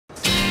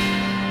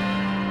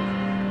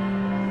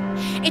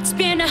It's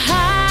been a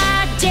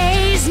hard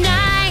day's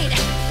night,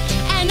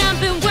 and I've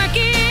been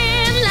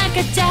working like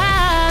a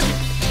dog.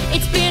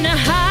 It's been a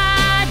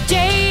hard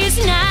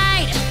day's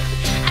night,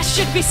 I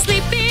should be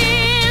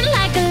sleeping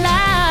like a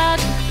log.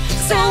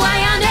 So why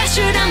on earth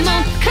should I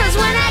moan? 'Cause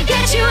when I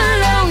get you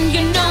alone,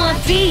 you know I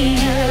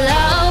feel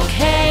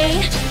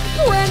okay.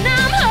 When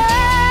I'm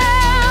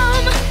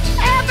home,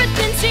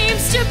 everything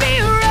seems to be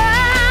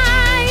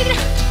right.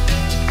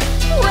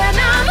 When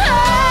I'm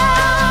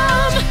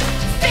home,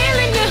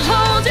 feeling you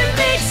holding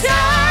me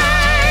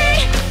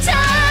tight,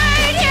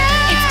 tight,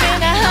 yeah. It's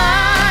been a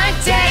hard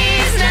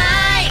day's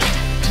night,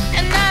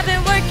 and I've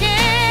been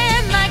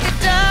working like a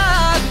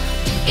dog.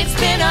 It's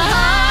been a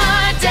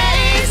hard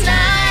day's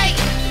night,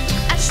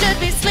 I should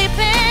be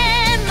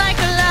sleeping like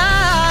a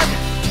log.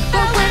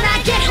 But when I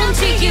get home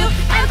to you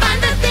and find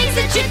the things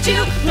that you do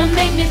will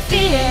make me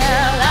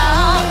feel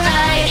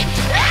alright.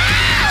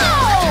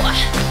 Ow!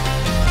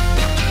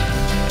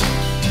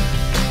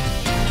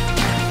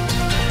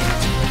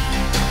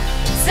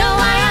 So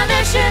why on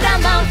earth should I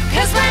moan?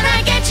 'Cause when I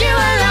get you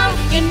alone,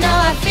 you know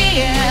I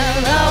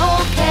feel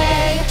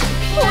okay.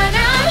 When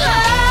I'm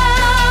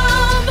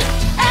home,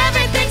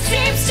 everything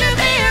seems to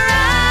be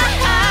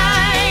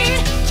right.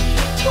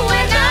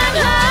 When I'm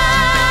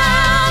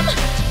home,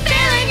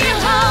 feeling you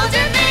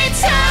holding me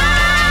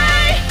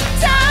tight,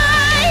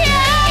 tight,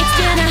 yeah. It's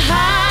been a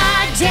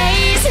hard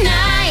day's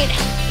night,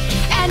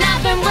 and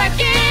I've been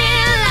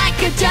working like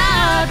a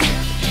dog.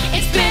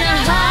 It's been a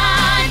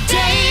hard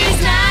day's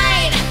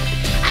night,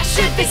 I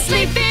should be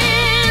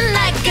sleeping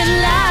like a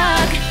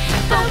log.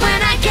 But when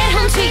I get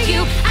home to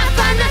you, I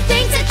find the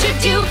things that you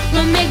do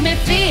will make me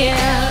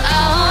feel